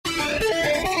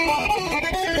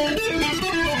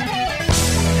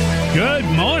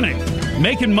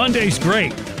Making Mondays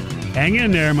great. Hang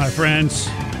in there, my friends.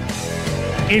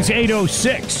 It's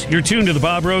 8:06. You're tuned to the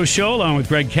Bob Rose Show along with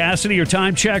Greg Cassidy. Your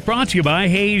time check brought to you by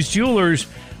Hayes Jewelers,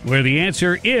 where the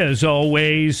answer is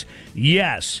always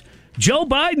yes. Joe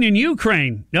Biden in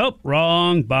Ukraine. Nope,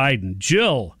 wrong Biden.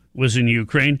 Jill was in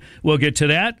Ukraine. We'll get to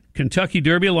that. Kentucky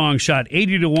Derby long shot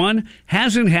 80-1.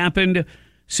 Hasn't happened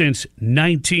since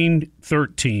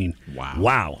 1913.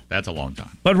 Wow. That's a long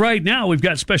time. But right now, we've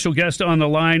got special guest on the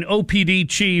line, OPD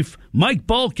Chief Mike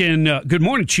Bulkin. Good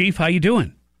morning, Chief. How you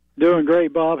doing? Doing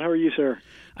great, Bob. How are you, sir?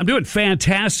 I'm doing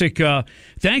fantastic.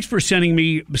 Thanks for sending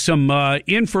me some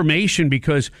information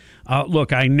because,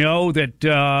 look, I know that,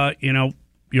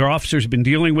 your officers have been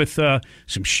dealing with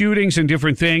some shootings and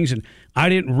different things, and I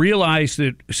didn't realize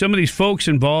that some of these folks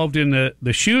involved in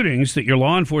the shootings that your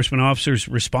law enforcement officers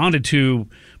responded to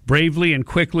bravely and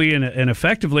quickly and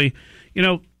effectively,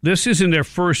 this isn't their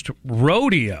first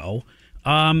rodeo.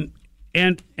 And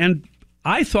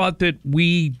I thought that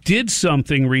we did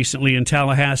something recently in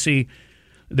Tallahassee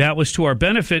that was to our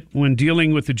benefit when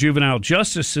dealing with the juvenile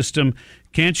justice system.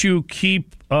 Can't you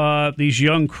keep these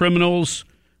young criminals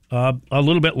a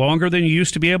little bit longer than you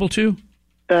used to be able to?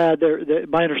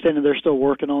 My understanding, they're still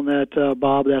working on that,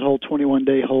 Bob, that whole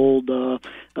 21-day hold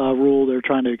rule. They're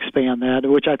trying to expand that,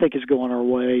 which I think is going our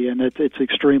way, and it's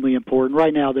extremely important.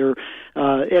 Right now, they're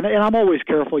and I'm always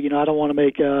careful. I don't want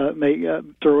to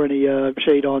throw any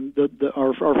shade on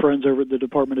our friends over at the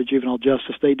Department of Juvenile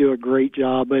Justice. They do a great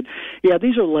job, but yeah,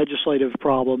 these are legislative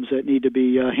problems that need to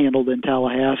be handled in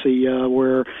Tallahassee,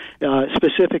 where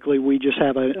specifically we just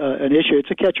have an issue.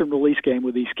 It's a catch and release game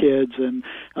with these kids, and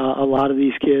a lot of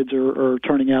these kids are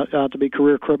turning out to be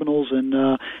career criminals, and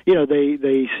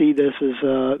they see this as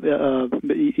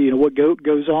what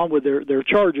goes on with their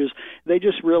charges. They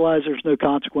just realize there's no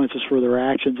consequences for their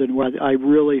actions, and what I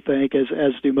really think, as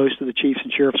do most of the chiefs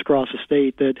and sheriffs across the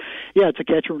state, that it's a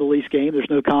catch and release game. There's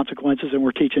no consequences, and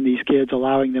we're teaching these kids,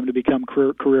 allowing them to become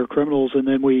career criminals, and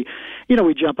then we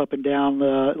jump up and down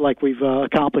like we've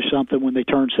accomplished something when they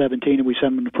turn 17 and we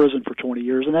send them to prison for 20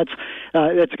 years, and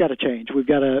that's got to change. We've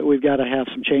got to have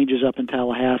some changes up in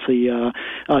Tallahassee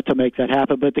to make that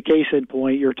happen. But the case in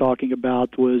point you're talking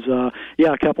about was a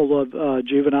couple of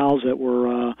juveniles that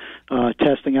were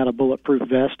testing out a bulletproof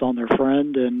vest on their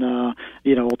friend, and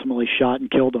ultimately shot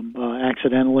and killed them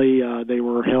accidentally. They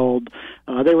were held.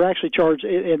 They were actually charged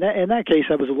in that case.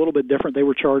 That was a little bit different. They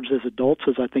were charged as adults,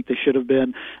 as I think they should have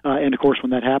been. And of course,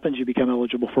 when that happens, you become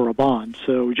eligible for a bond,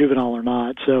 so juvenile or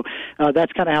not. So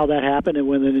that's kind of how that happened. And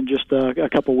within in just a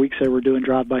couple of weeks, they were doing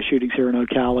drive-by shootings here in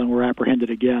Ocala and were apprehended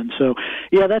again. So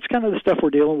yeah, that's kind of the stuff we're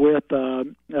dealing with.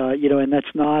 And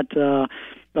that's not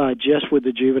just with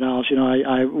the juveniles.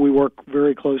 We work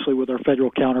very closely with our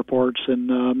federal counterparts, and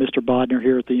Mr. Bodner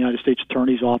here at the United States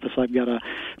Attorney's Office. I've got a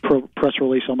press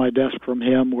release on my desk from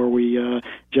him where we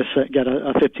just got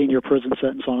a 15-year prison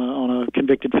sentence on a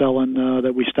convicted felon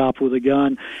that we stopped with a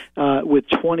gun with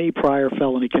 20 prior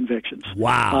felony convictions.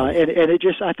 Wow. And it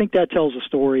just, I think that tells a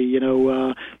story.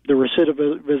 The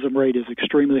recidivism rate is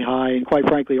extremely high, and quite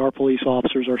frankly, our police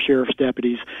officers, our sheriff's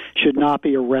deputies, should not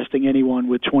be arresting anyone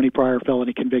with 20 prior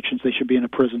felony convictions. They should be in a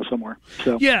prison somewhere.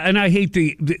 So yeah, and I hate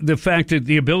the fact that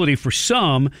the ability for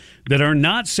some that are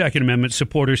not Second Amendment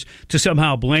supporters to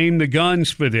somehow blame the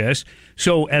guns for this.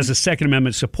 So as a Second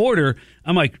Amendment supporter,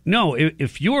 I'm like, no,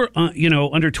 if you're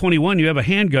under 21, you have a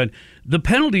handgun, the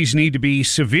penalties need to be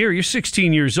severe. You're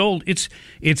 16 years old.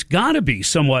 It's got to be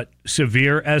somewhat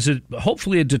severe as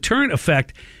hopefully a deterrent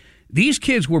effect. These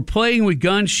kids were playing with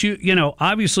guns,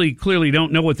 obviously clearly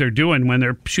don't know what they're doing when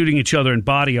they're shooting each other in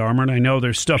body armor. And I know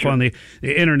there's stuff on the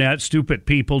internet, stupid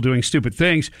people doing stupid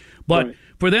things. But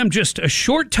for them just a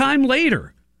short time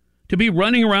later to be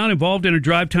running around involved in a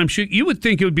drive-time shoot, you would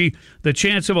think it would be the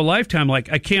chance of a lifetime. Like,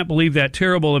 I can't believe that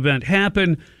terrible event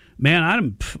happened.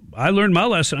 Man, I learned my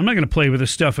lesson. I'm not going to play with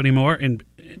this stuff anymore.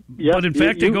 But in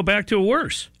fact, they go back to a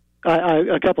worse.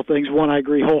 A couple things. One, I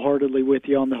agree wholeheartedly with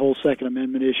you on the whole Second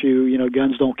Amendment issue.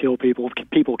 Guns don't kill people.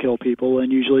 People kill people,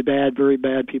 and usually very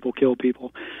bad people kill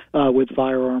people with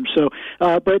firearms. So,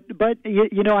 I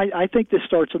think this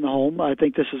starts in the home. I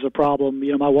think this is a problem.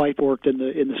 My wife worked in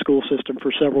the school system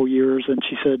for several years, and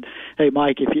she said, "Hey,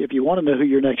 Mike, if you want to know who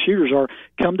your next shooters are,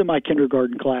 come to my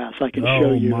kindergarten class. I can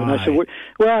show you." My. And I said,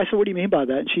 "What do you mean by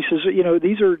that?" And she says,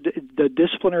 "These are the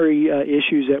disciplinary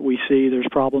issues that we see. There's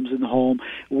problems in the home.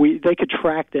 they could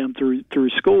track them through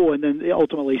school, and then they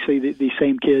ultimately see these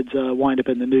same kids wind up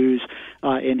in the news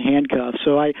in handcuffs.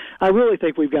 So I really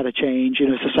think we've got to change.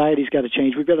 Society's got to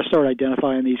change. We've got to start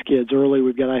identifying these kids early.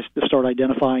 We've got to start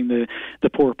identifying the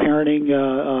poor parenting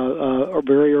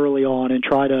very early on, and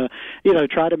try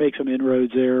to make some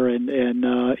inroads there, and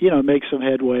make some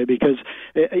headway, because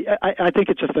I think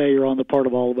it's a failure on the part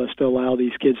of all of us to allow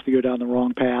these kids to go down the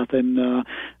wrong path, and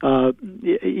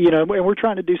and we're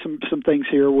trying to do some things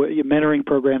here, mentoring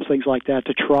programs, things like that,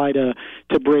 to try to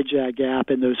bridge that gap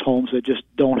in those homes that just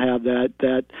don't have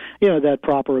that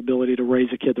proper ability to raise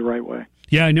a kid the right way.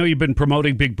 Yeah, I know you've been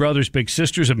promoting Big Brothers Big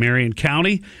Sisters of Marion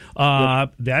County.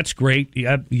 That's great.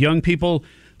 Young people,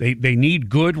 they need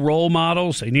good role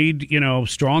models. They need,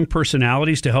 strong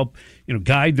personalities to help,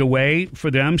 guide the way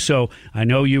for them. So I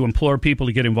know you implore people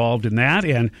to get involved in that.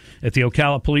 And at the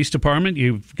Ocala Police Department,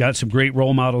 you've got some great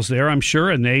role models there, I'm sure,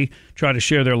 and they try to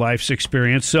share their life's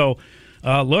experience. So,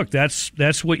 look,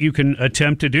 that's what you can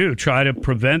attempt to do. Try to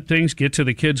prevent things, get to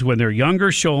the kids when they're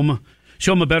younger, show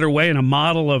them a better way, and a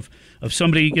model of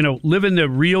somebody, living the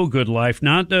real good life,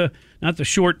 not the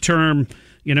short-term,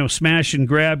 smash and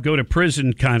grab, go to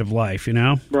prison kind of life,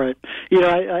 Right.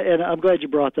 And I'm glad you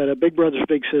brought that up. Big Brothers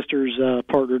Big Sisters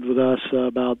partnered with us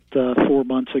about 4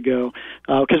 months ago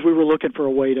because we were looking for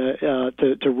a way to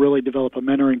really develop a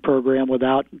mentoring program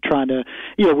without trying to,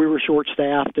 we were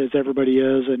short-staffed as everybody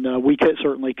is, and we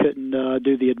certainly couldn't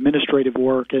do the administrative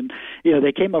work. And,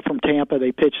 they came up from Tampa.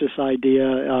 They pitched this idea,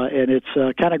 and it's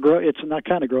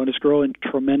it's growing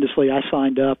tremendously. I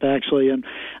signed up, actually, and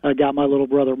got my little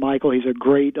brother, Michael. He's a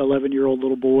great 11-year-old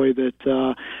little boy that,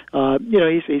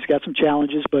 he's got some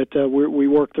challenges, but we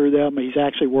work through them. He's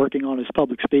actually working on his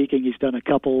public speaking. He's done a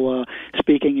couple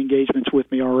speaking engagements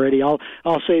with me already. I'll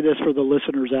say this for the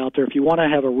listeners out there: if you want to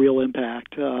have a real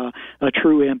impact, a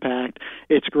true impact,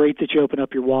 it's great that you open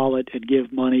up your wallet and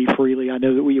give money freely. I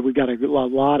know that we've got a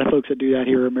lot of folks that do that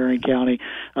here in Marion County,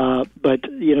 but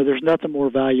there's nothing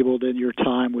more valuable than your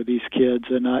time with these kids,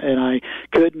 and I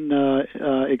couldn't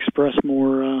express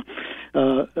more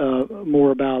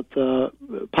about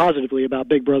positively about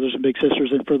Big Brothers and Big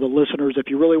Sisters. And for the listeners, if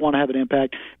you really want to have an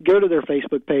impact, go to their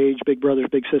Facebook page, Big Brothers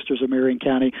Big Sisters of Marion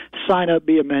County. Sign up,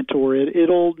 be a mentor.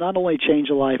 It'll not only change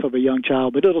the life of a young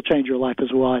child, but it'll change your life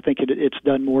as well. I think it's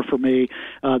done more for me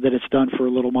than it's done for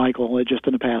little Michael just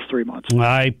in the past 3 months.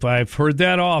 I've heard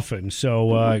that often,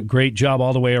 so great job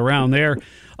all the way around there.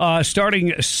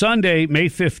 Starting Sunday, May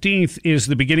 15th, is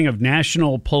the beginning of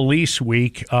National Police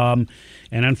Week.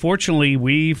 And unfortunately,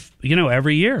 we've,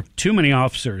 every year, too many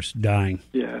officers dying.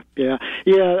 Yeah.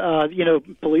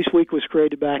 Police Week was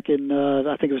created back in,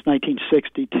 I think it was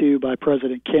 1962 by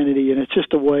President Kennedy, and it's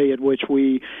just a way in which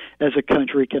we, as a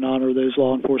country, can honor those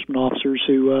law enforcement officers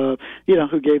who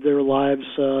gave their lives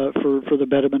for the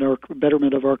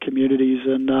betterment of our communities.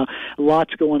 And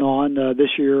lots going on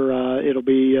this year. It'll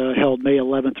be held May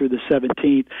 11th through the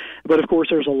 17th. But of course,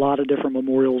 there's a lot of different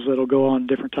memorials that'll go on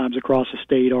different times across the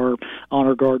state. Our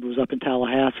Honor Guard was up in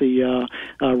Tallahassee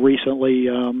recently,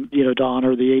 to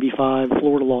honor the 85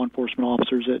 Florida law enforcement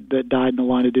officers that died in the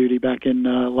line of duty back in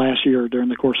last year during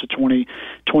the course of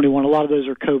 2021. A lot of those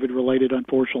are COVID related,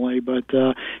 unfortunately, but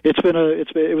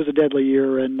it was a deadly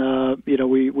year, and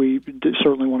we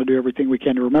certainly want to do everything we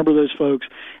can to remember those folks,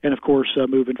 and of course,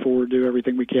 moving forward, do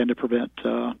everything we can to prevent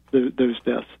those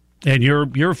deaths. And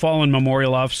your fallen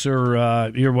memorial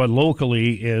officer, your one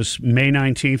locally, is May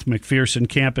 19th, McPherson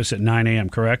campus at 9 a.m.,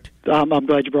 correct? I'm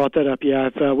glad you brought that up. Yeah,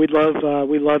 we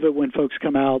love it when folks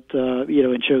come out,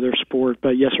 and show their support.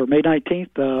 But yes, sir, May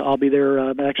 19th, I'll be there.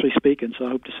 I'm actually speaking, so I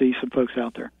hope to see some folks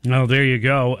out there. Oh, there you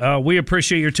go. We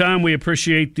appreciate your time. We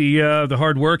appreciate the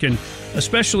hard work, and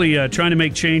especially trying to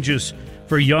make changes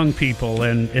for young people,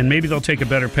 and maybe they'll take a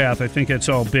better path. I think that's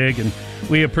all big, and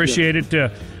we appreciate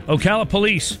it. Ocala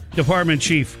Police Department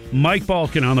Chief Mike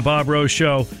Balkin on the Bob Rose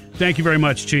Show. Thank you very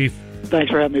much, Chief.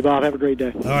 Thanks for having me, Bob. Have a great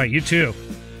day. All right, you too.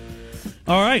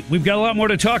 All right, we've got a lot more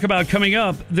to talk about coming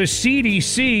up. The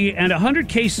CDC and 100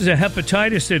 cases of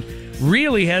hepatitis that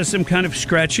really has them kind of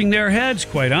scratching their heads,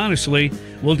 quite honestly.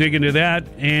 We'll dig into that,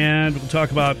 and we'll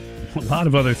talk about a lot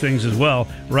of other things as well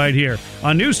right here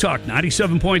on News Talk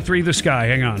 97.3 The Sky.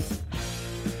 Hang on.